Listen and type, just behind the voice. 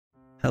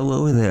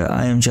Hello there,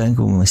 I am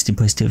GiantGrotle, my Steam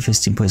Plays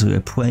 15 Plays. We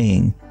are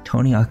playing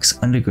Tony Hawk's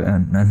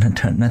Underground, not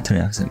Tony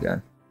Hawk's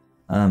Underground,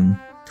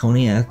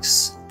 Tony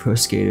Hawk's Pro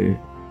Skater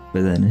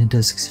for the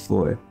Nintendo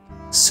 64.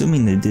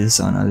 Assuming they did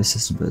this on other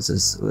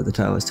systems, the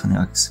title was Tony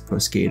Hawk's Pro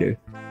Skater.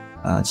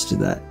 Just do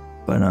that.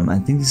 But I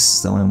think this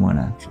is the only one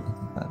actually,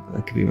 but I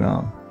could be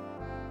wrong.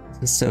 So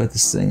let's start with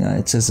this thing.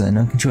 It says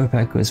no controller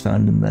pack was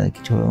found in the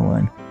controller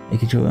one. A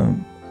controller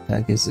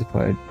pack is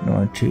required in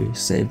order to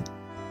save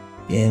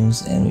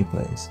games and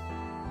replays.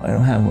 I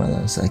don't have one of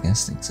those, so I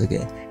guess it's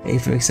okay. A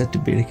for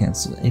accept, B to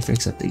cancel. A for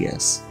accept, I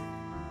guess.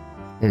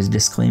 There's a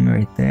disclaimer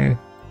right there.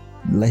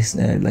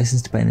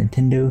 Licensed by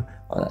Nintendo,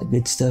 all that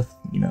good stuff.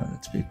 You know,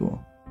 that's pretty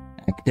cool.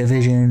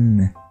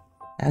 Activision.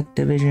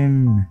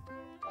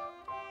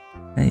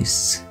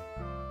 Nice.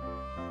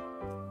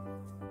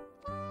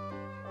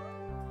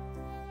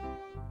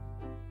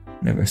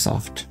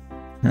 Neversoft.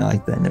 I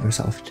like that,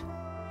 Neversoft.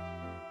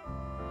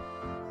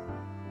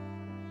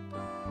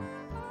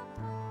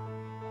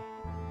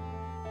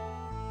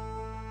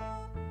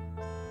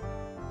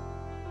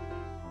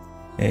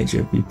 Age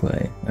of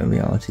replay, a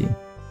reality.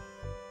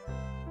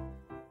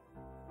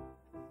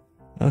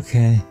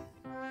 Okay.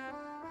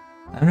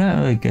 I'm not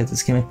really good at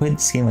this game. I played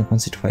this game like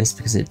once or twice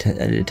because I did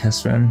a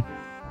test run.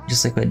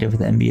 Just like what I did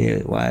with the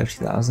NBA Live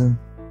 2000.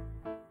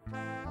 I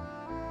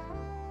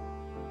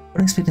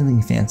don't expect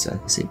anything fancy,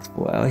 like I said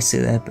before. I always say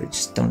that, but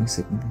just don't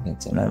expect anything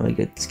fancy. I'm not really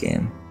good at this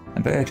game.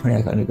 I'm better at Tony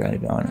Hawk Underground, to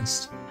be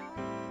honest.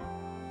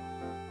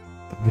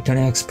 But for Tony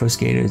Hawk's Pro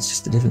Skater, it's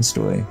just a different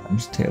story. I'm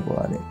just terrible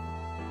at it.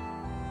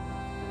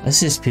 Let's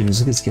just people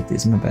look at skip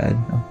these, my bad.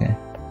 Okay.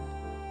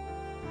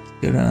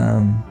 Good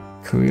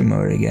career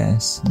mode, I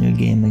guess. New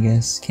game, I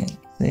guess. Can't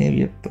save,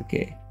 yep,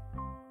 okay.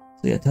 So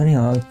we got Tony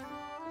Hawk.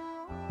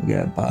 We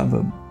got Bob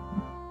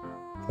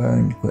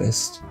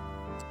Burnquist.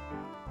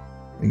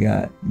 We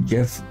got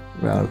Jeff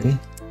Rowley.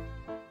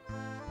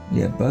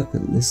 We got Buck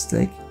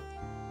Listek.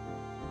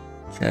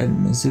 Chad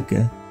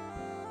Mizuka.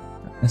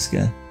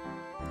 Meska.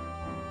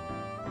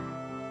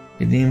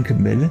 Nadim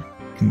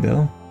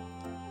Cambill.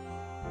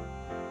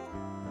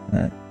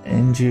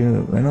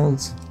 Andrew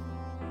Reynolds,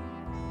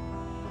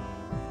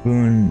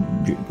 Boone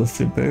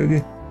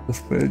Guffberg,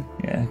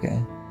 yeah, okay.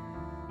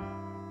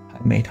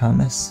 Jaime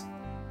Thomas,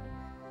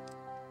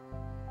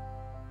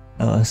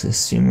 LS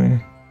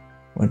streamer.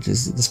 What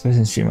is this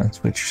person stream on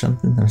Twitch or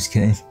something? I'm just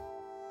kidding.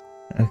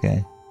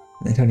 Okay,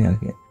 and then Tony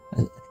Hawk.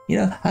 You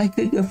know, I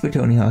could go for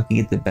Tony Hawk and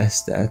get the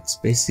best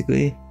stats,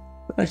 basically,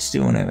 but I'll just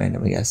do one at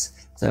random, I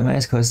guess. So I might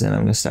as close them.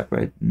 I'm gonna stop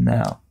right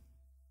now.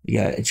 We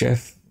got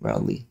Jeff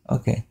Rowley.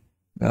 Okay.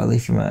 Rowley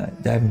from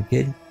Diamond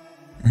Kid.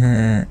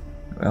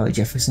 Rowley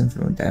Jefferson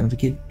from Diamond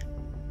Kid.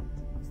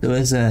 So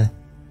as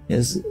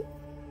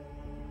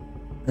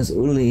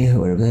Uli, or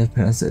whatever they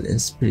pronounce it,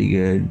 is pretty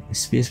good. His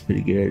speed is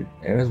pretty good.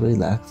 Arrows really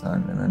lacks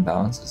on, and then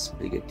balance is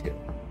pretty good too.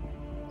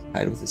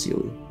 Tied with this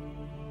Uli.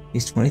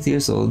 He's 23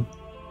 years old.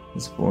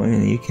 He's born in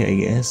the UK, I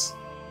guess.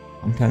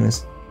 Hometown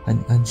is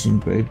Huntington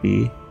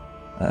B.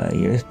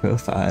 Year is Pro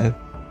 5.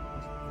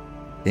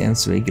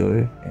 Dance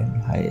regular,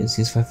 and height is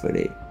he's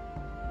 5'8".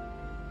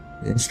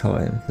 Inch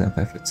taller because I'm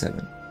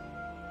 5'7".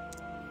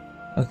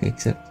 Okay,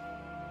 except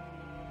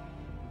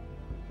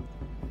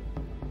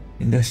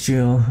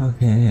industrial.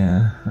 Okay,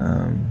 yeah.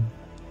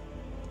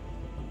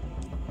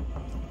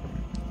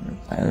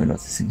 I don't know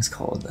what this thing is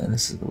called. And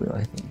this is the wheel,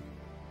 I think.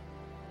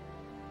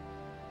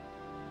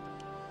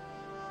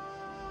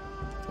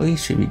 Oh, he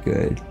should be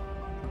good.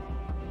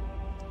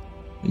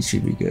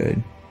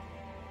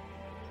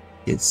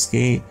 Get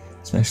skate,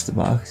 smash the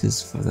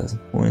boxes, 4,000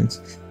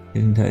 points.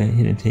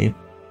 Hidden tape.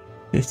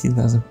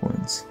 15,000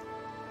 points.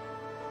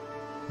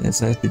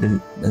 That's I think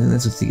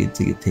that's what to get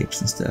tapes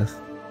and stuff.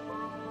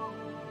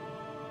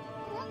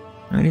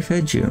 I already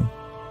fed you.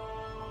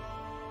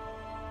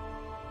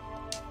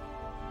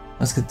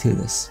 Let's get to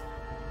this.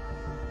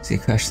 Let's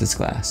get crash this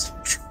glass.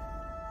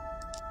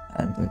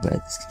 I'm gonna buy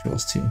these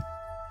controls too,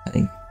 I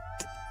think.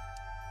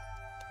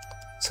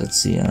 So let's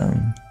see,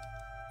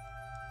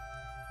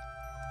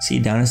 see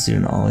down is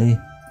doing ollie.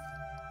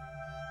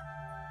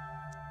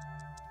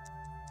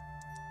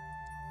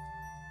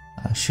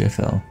 Sure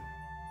fell.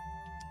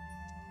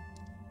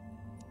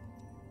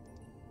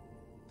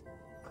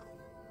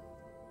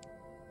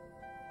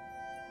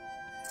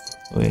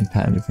 Waiting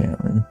time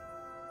apparently.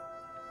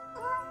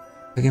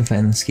 If I can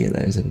find the skate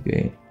ladders, that'd be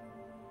great.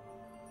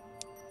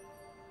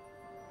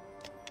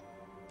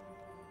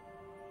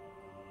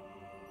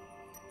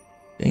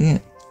 Dang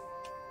it.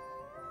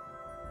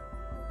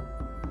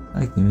 I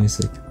like the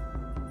music.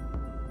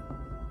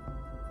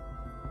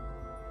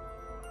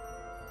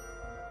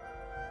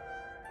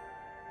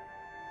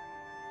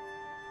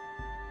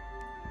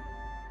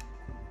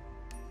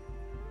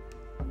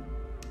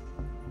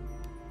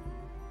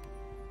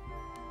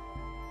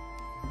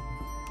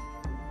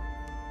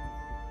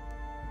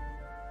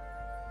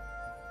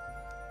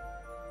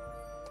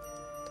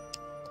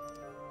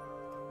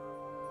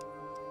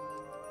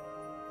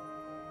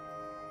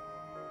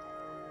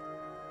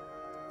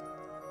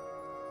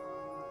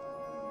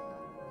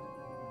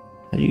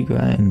 How do you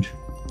grind?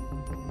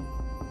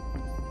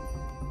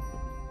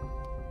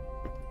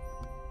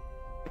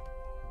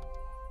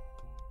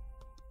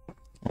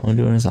 I'm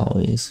doing as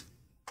always.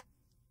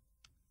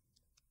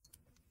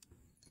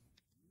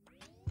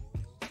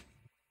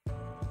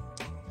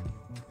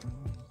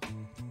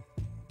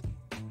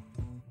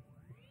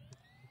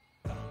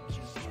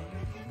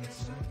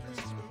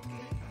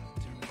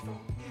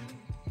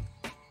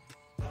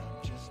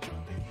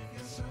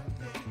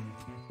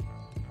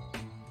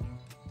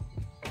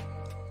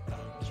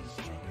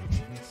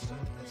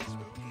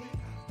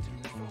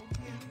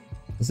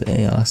 Is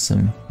A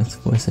awesome? That's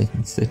 4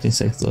 seconds, 13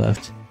 seconds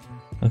left.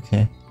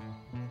 Okay.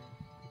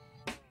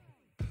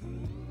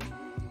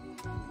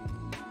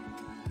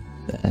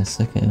 The S,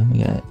 okay,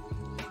 we got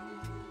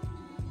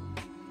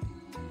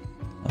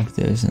up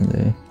there's and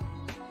there.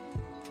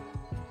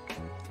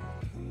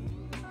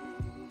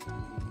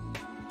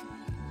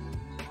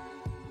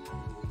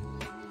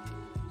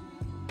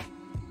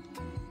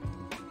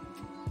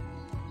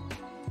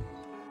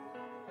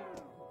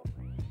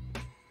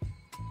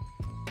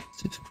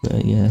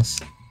 Yes.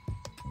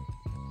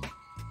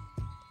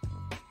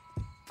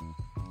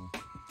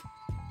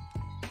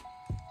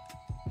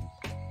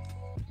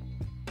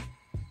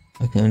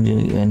 Okay, I'm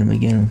doing it random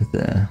again with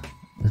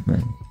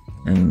my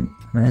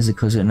as it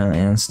goes right now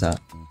and stop.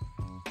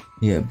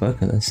 Yeah,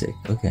 Bucker, that's sick.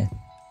 Okay.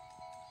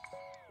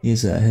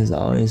 He's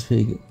always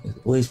pretty good.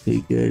 Always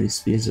pretty good. His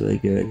speed's really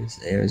good. His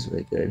air is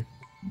really good.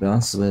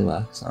 Balance is really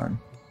locks on.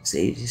 His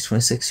age, he's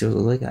 26 years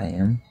old like I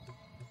am.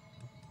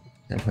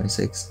 I'm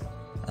 26.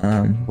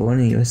 Born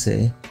in the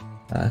USA.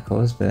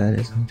 Carlsbad,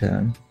 his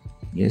hometown.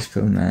 Years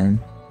pro 9.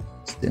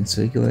 Stints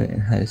regular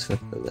and highest for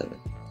 11.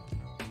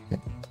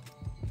 Okay.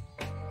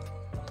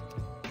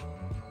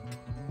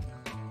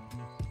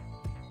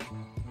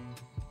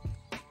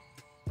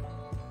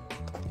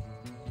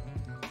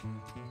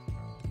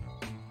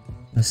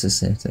 That's the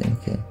same thing,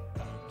 okay.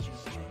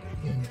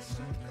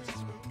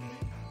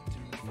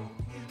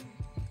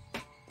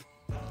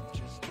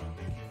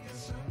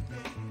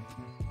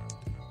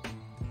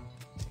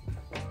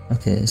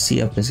 Okay,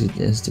 C up is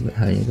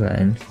how you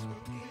grind.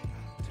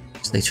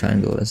 Just like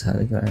triangle is how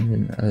to grind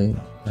in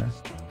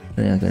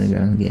other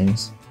grind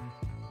games.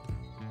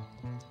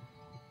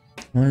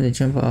 Why did they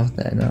jump off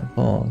that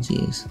ball?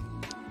 Jeez.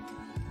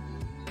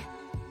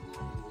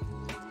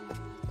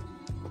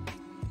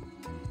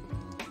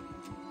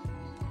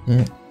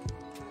 Yeah.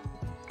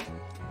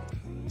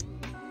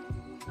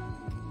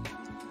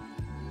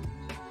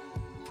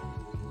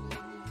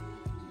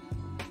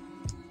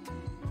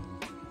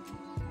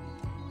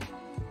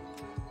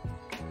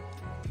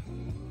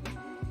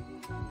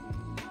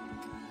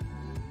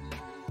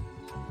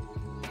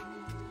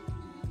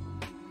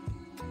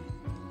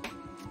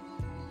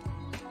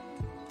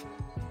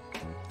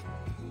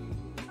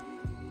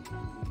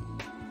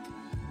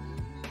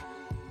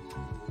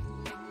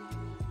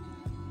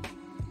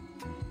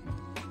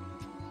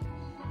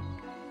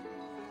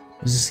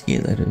 What's the ski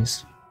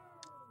letters?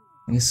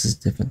 I guess it's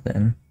different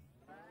then.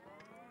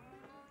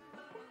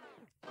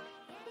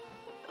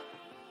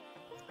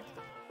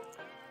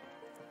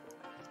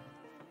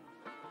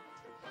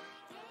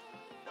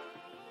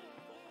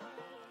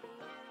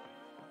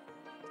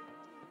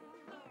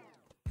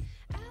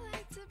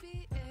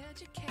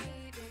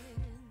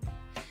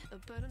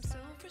 But I'm so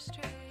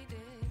frustrated.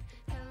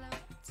 Hello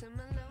to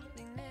my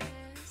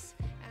loneliness.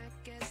 I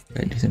guess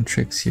gotta do some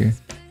tricks here.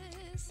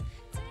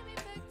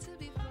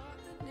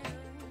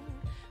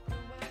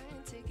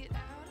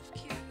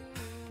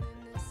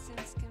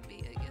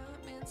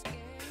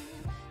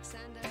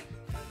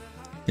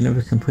 You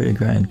never complete a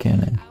grind,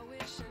 can I?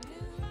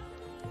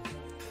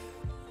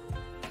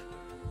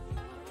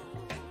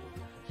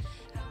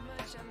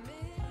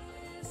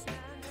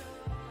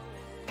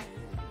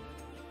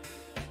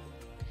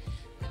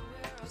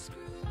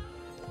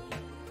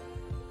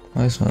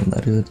 I just want to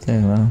let it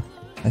there, well,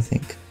 I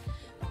think.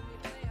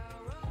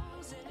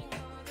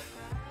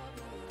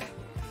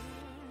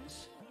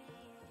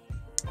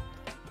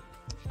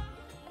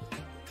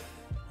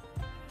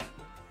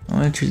 I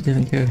want to choose a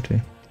different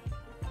character.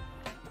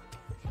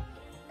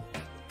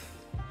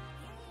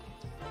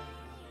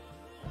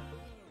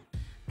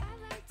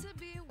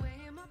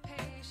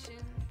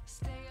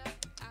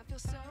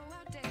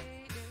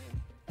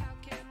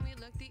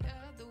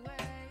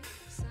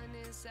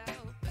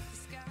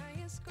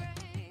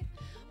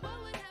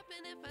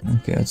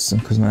 Okay, let's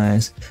close my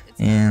eyes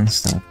and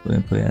stop. We're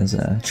gonna play as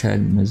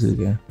Chad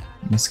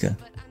Muska.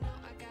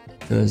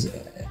 So it's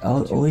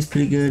always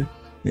pretty good.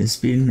 His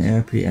speed and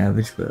air pretty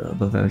average, but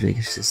above average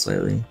just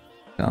slightly.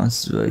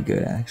 Balance is really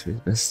good actually,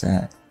 his best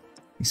stat.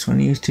 He's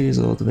 22 years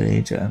old of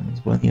age, he's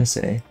born in the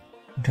USA,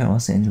 hometown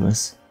Los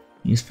Angeles,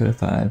 use pro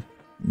 5,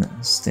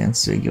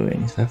 stance regular,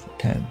 and he's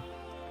 5'10".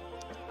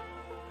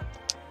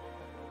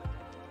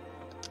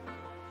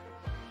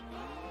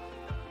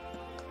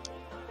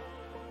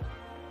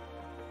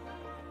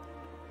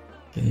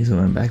 Okay, he's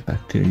going back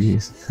too,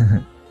 jeez.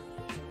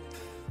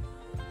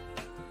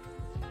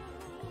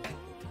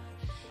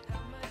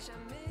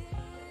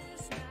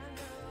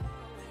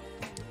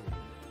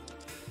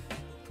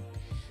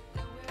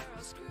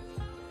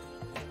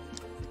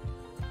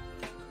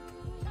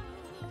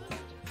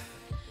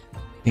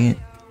 Dang it.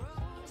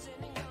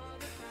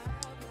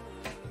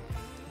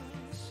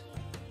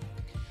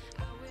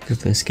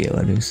 play skate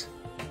ladders.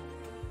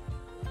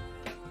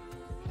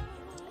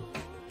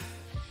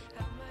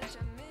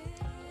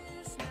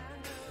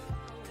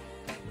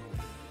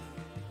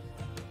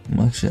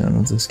 Actually, I don't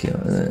know if the skate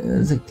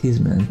it's like tease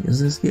man. Is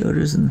there skate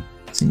ladders in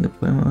single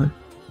player mode?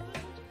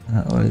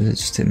 Or is it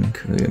just in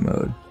career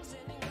mode?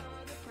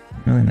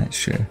 I'm really not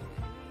sure.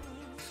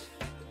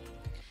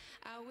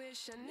 I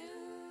wish I knew.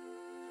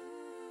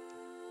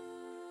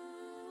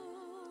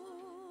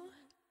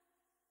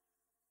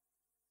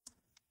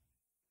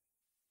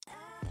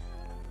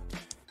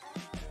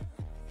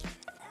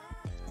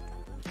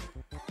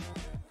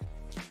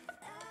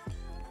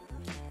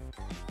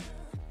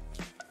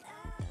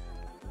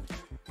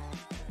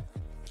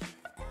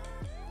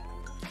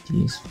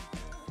 Jeez.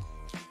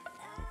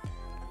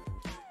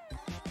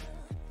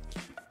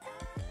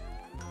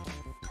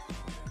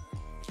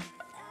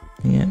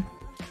 Yeah.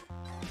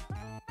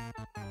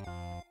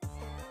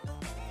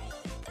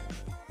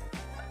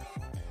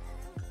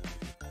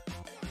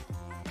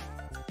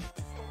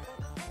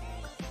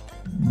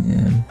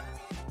 Yeah.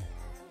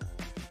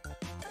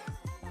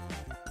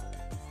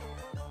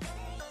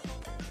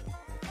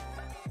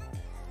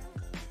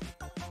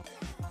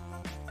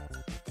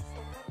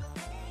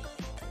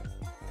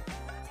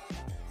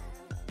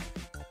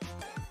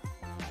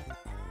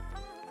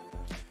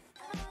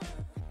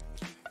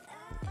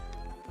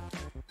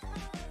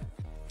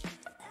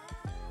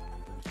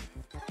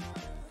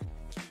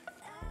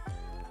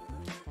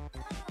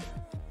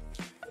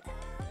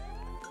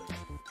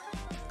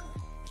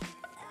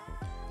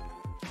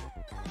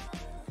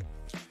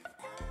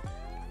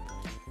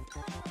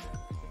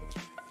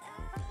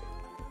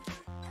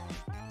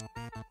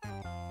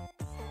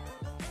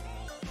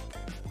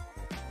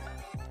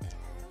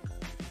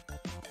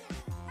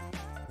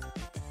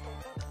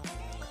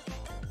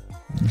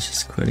 Let's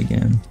just quit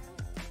again.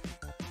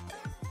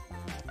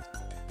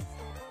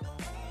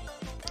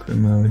 Quit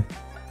mode.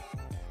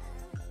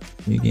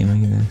 New game, I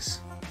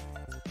guess.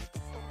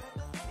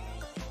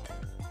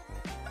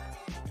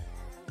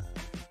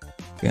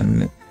 Okay, I'm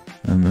gonna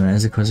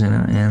memorize the course right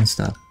now and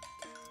stop.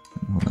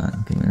 Hold on.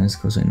 Okay, memorize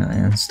the course right now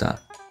and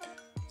stop.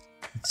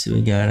 Let's see,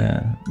 we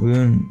got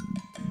Rune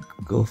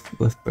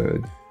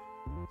Golfberg.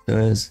 So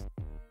is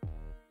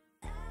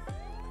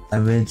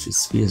average,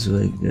 speed is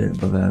really good,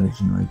 above average,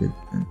 and really good.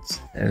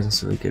 There's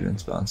also really good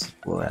response,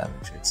 below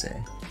average, I'd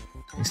say.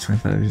 He's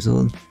 25 years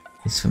old.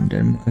 He's from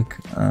Denmark.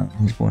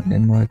 He's born in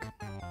Denmark.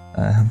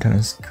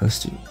 Sometimes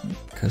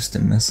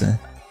custom Mesa.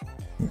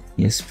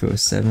 He is Pro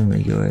 7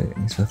 regular,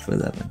 and he's for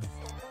 11.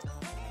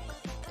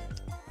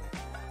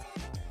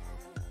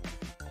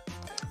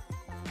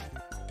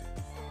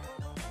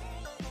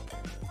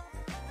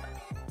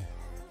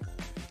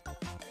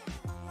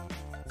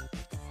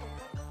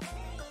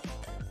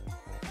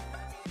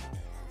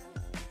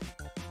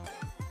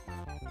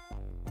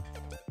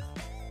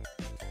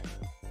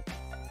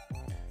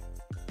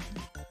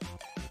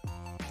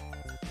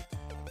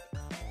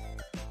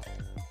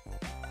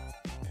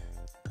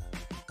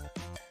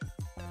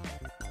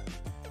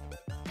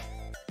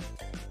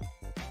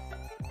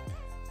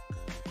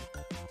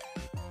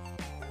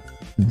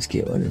 Let's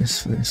get what it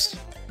is first.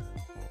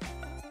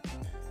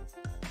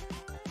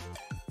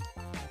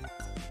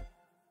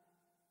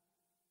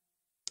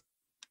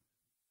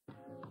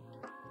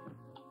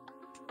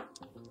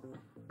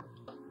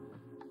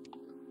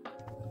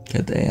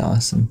 Got the A,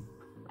 awesome.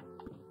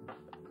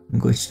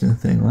 I'm glitched in the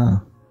thing,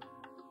 wow.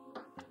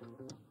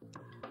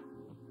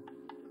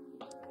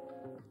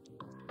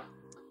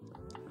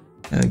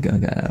 There we go,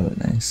 got out of it,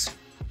 nice.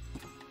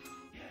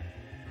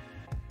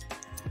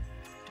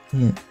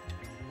 Yeah.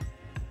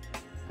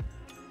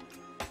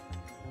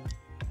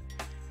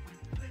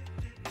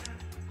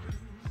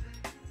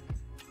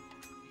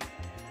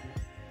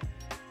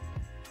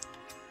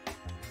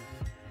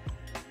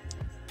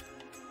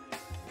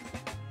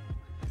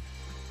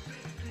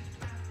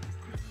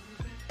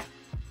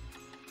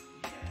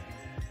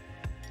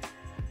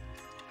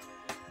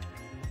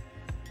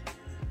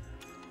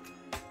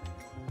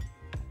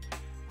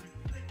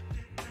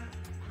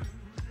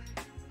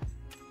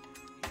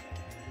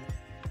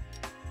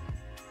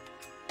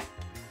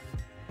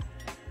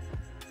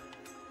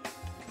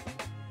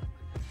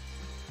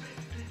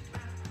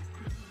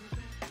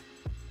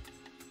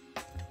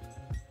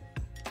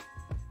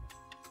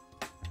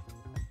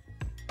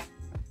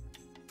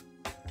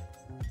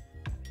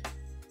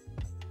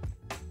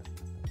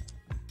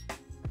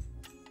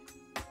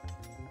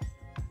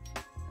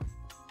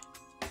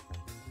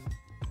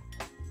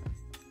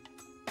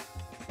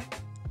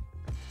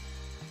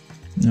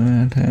 No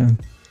out of time.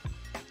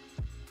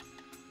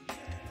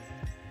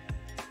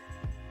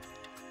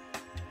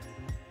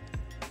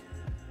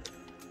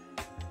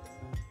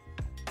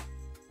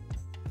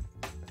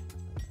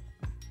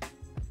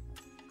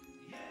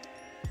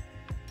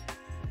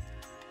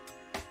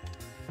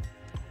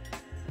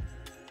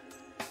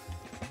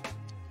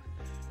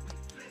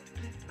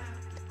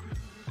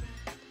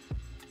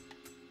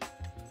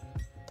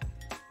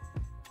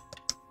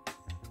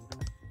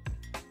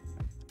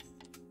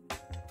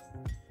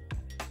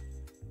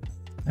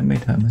 I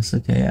made time. It's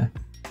okay, yeah.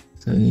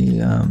 So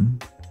he,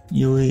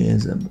 Yui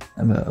is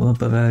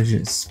above average,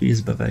 his speed is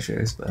above average,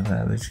 air is above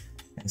average,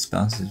 and his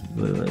bounce is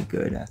really, really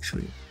good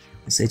actually.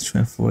 His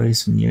H24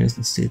 is from years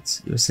in the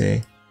States,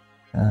 USA.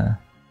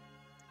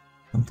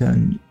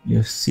 Hometown,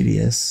 your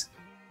CDS,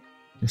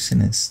 your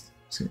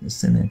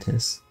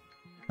Sinitus.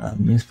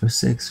 Meters per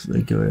 6,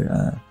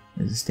 regular,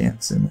 is a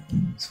stance, and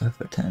it's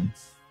 5'10".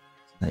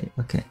 Like,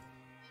 okay.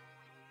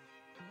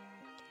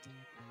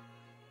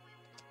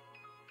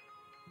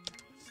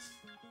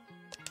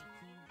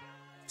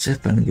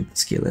 Just trying to get the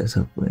scalers,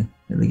 hopefully.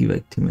 It'll give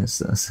like 2 minutes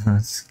though, so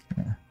it's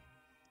kinda.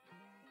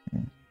 Yeah.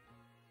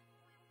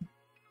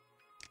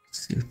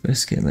 Let's see the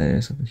first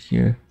scalers over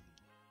here.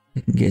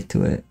 I can get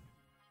to it.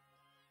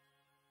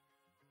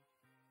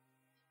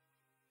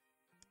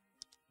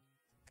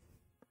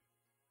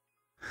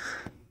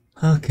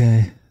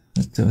 Okay,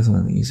 let's do with one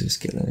of the user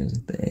scalers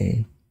at the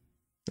A,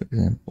 for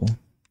example.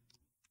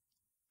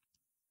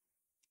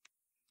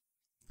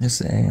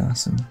 This is A,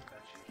 awesome.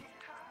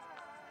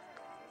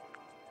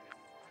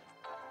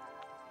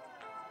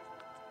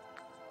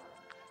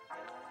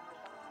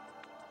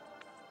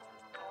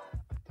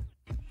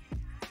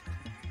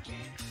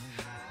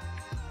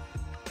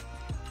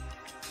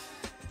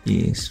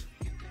 Jeez.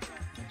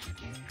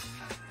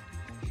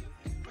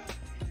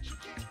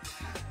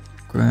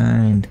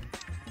 Grind.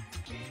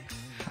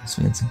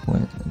 So we had some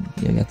points.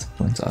 Yeah, I got some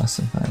points.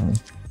 Awesome, finally.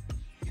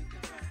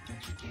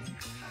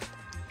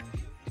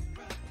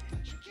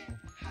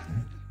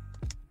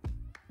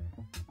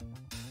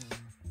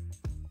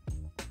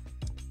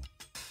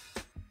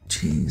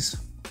 Jeez.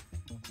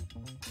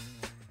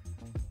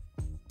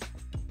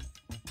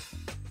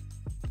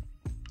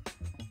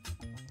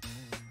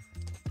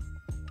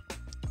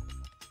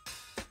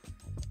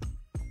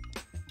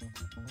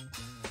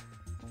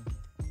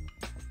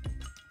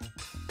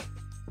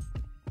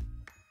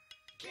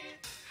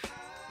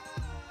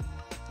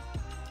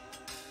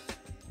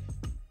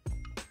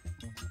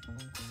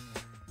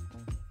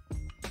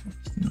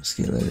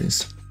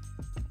 Scalers.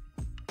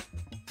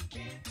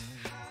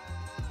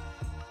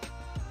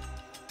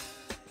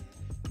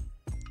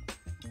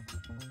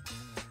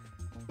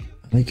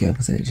 Wake up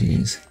with that,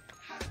 jeez.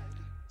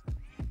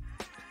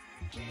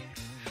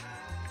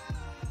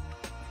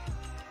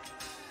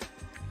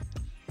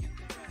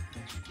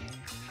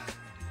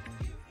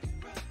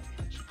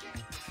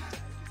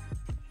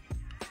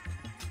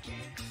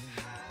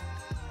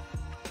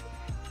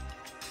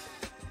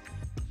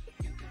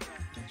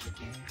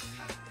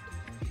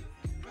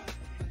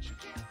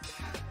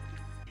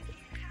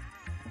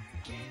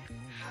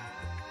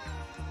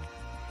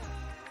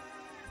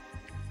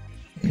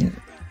 Yeah.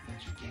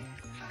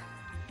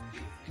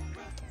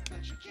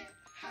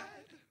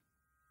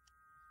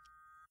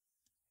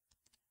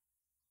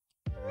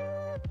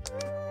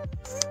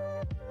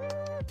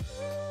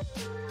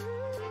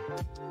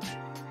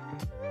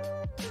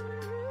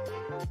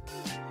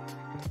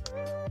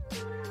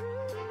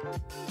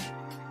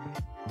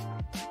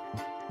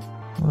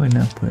 What would I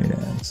not put it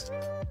as?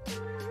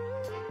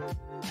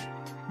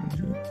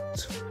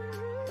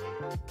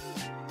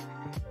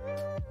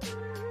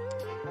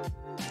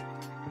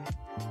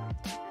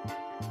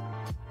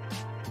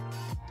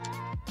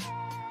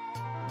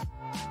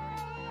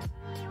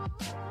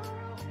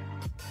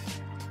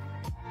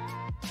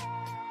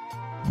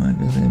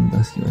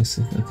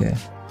 Okay,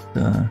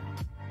 so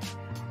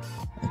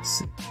let's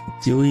see.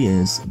 Dewey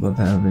is above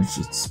average,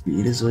 its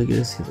speed is really good,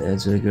 its hit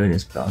is really good,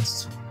 its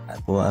balance is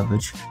at below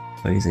average,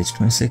 but he's age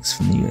 26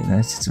 from the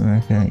United States of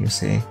America,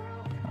 USA.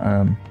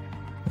 That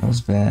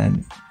was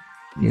bad.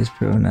 He is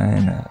Pro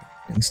 9,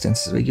 and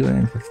stance is regular,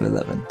 and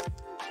 5'11".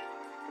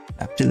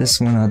 After this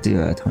one, I'll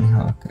do Tony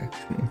Hawk,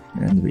 actually,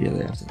 and then the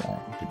video after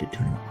that, I'll do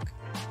Tony Hawk.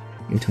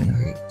 Yeah,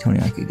 Tony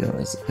Hawk could go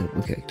as a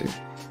playable character.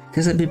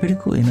 Because that'd be pretty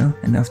cool, you know?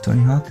 Enough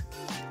Tony Hawk.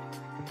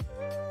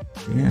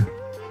 Yeah.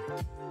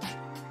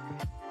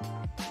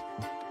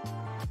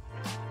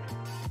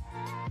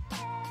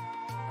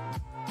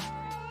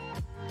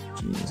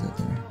 Jeez,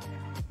 okay.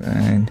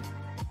 Grind.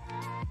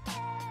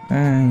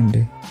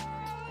 Grind.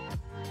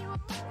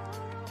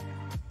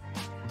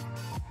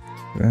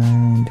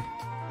 Grind.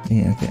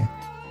 Yeah, okay.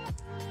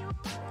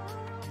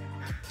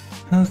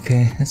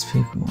 Okay, that's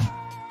pretty cool.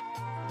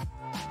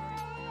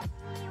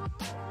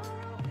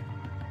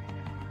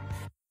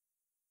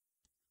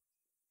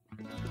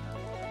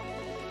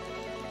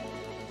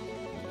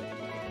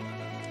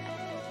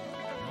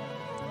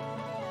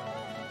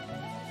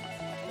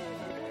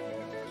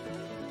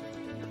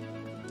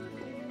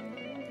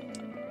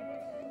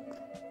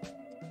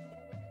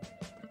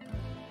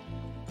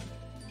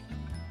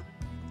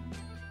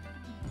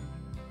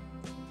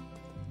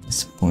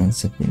 This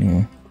points up in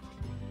here.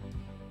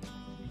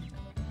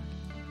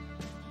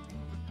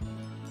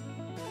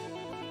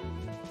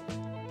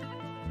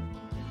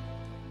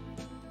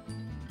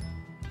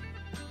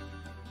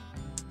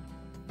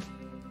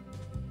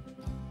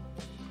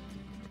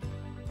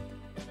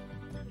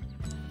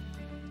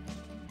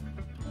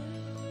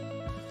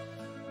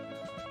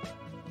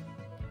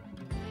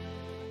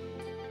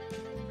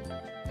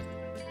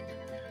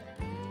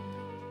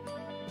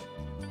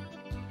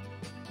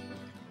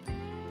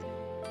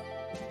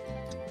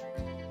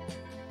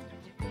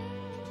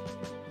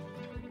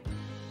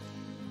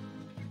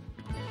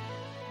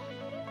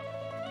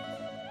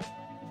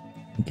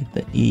 Get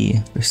the E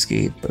for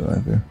skate, but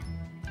whatever.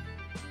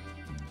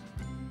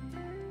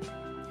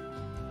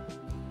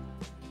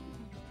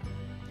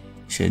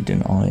 Should have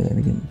done all of that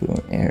again,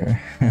 but error.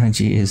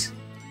 Jeez.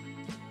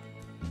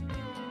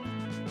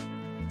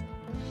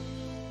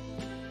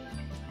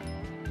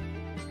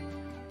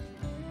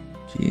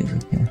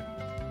 Jeez, okay.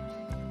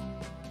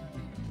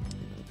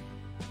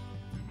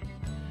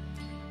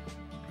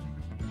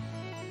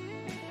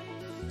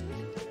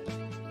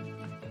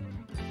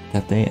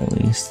 Got they at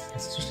least.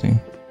 That's interesting.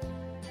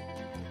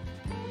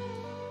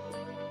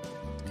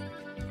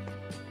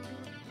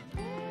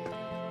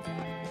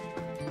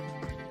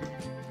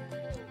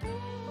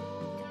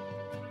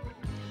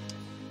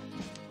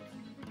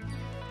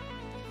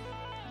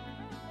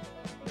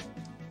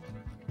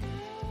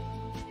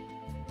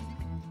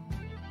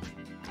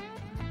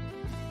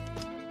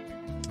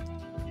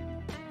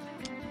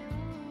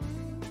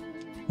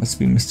 Must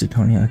be Mr.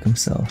 Tony Hawk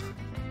himself.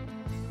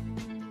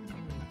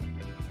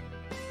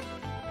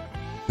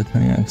 But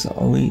Tony Hawk's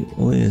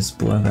always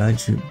above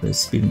average, but his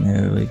speed and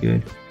air are really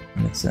good.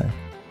 And it's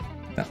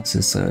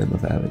bounces slightly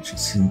above average.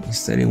 He's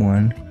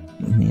 31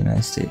 in the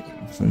United States,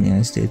 from the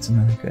United States of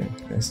America.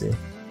 I say.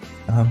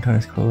 The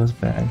Hometown Call is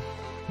bad.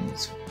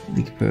 His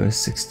League Pro is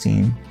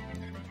 16.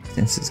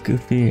 Stance is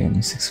goofy, and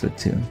he's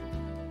 6'2".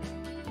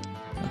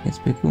 Okay, it's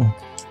pretty cool.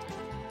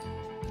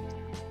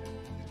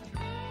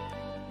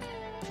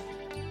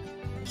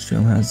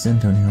 Stream has in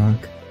Tony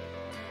Hawk.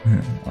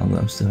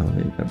 Although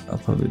I'll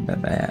probably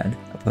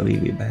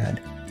be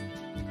bad.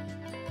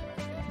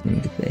 Let me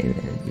get the A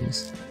there,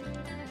 geez.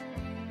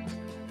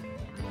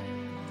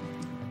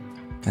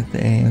 Got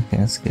the A, okay,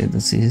 that's good.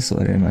 That's the easiest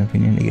order in my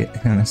opinion to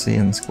get, honestly,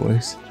 in the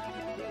scores.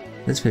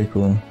 That's pretty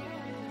cool.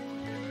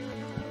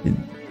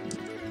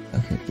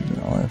 Okay,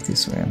 all of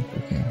this ramp,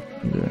 okay.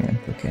 Do the ramp,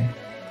 okay.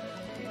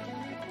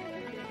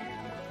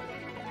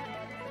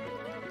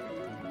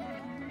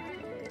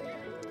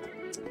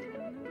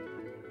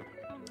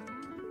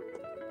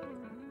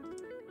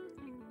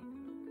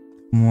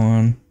 Come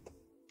on.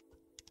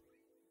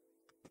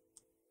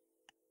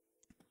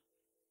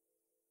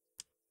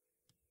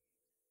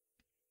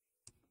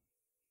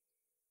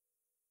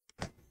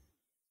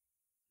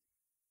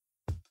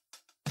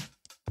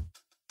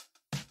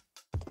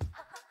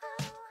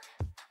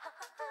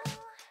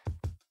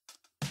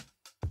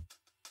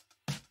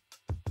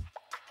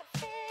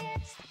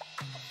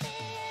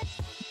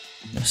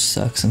 This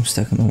sucks, I'm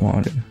stuck in the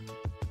water.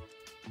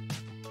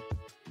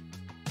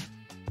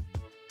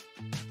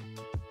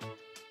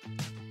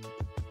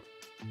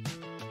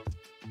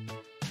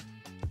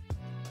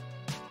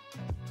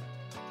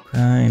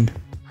 Grind.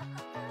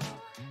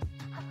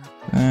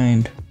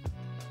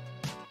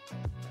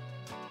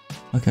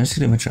 Okay, I should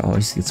pretty much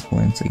always gets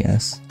points, I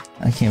guess.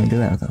 I can't even do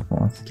that without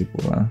falling off the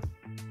keyboard. Wow.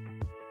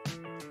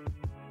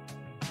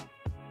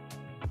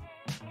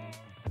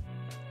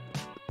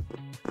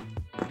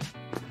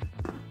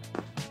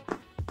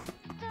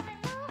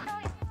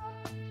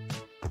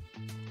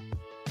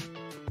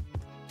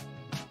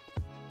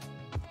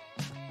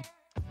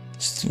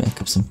 Just to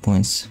make up some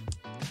points.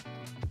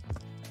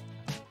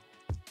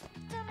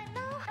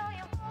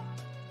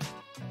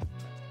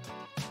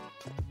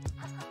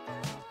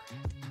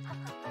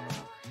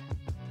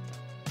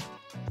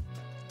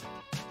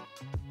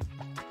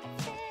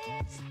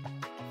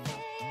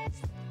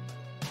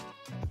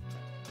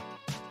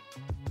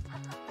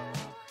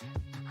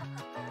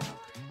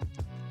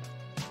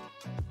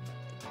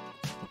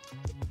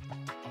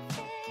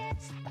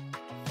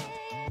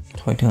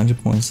 Quite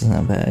 200 points is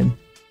not bad. You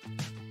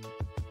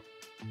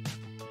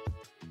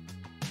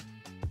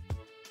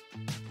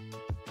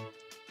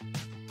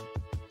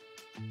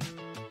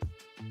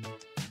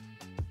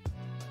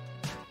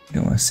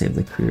don't want to save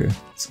the career.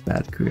 It's a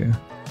bad career.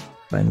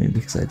 By me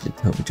because I did a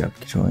terrible job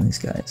controlling these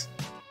guys.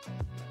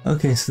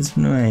 Okay, so this has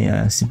been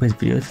my Steam Plays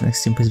video. For the next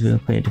Steam Plays video,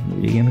 I'll play a different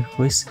video game, of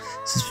course.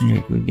 This has been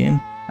a good game.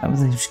 I would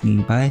like to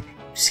goodbye.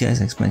 See you guys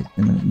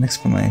next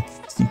for my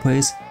Steam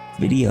Plays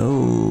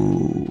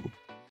video.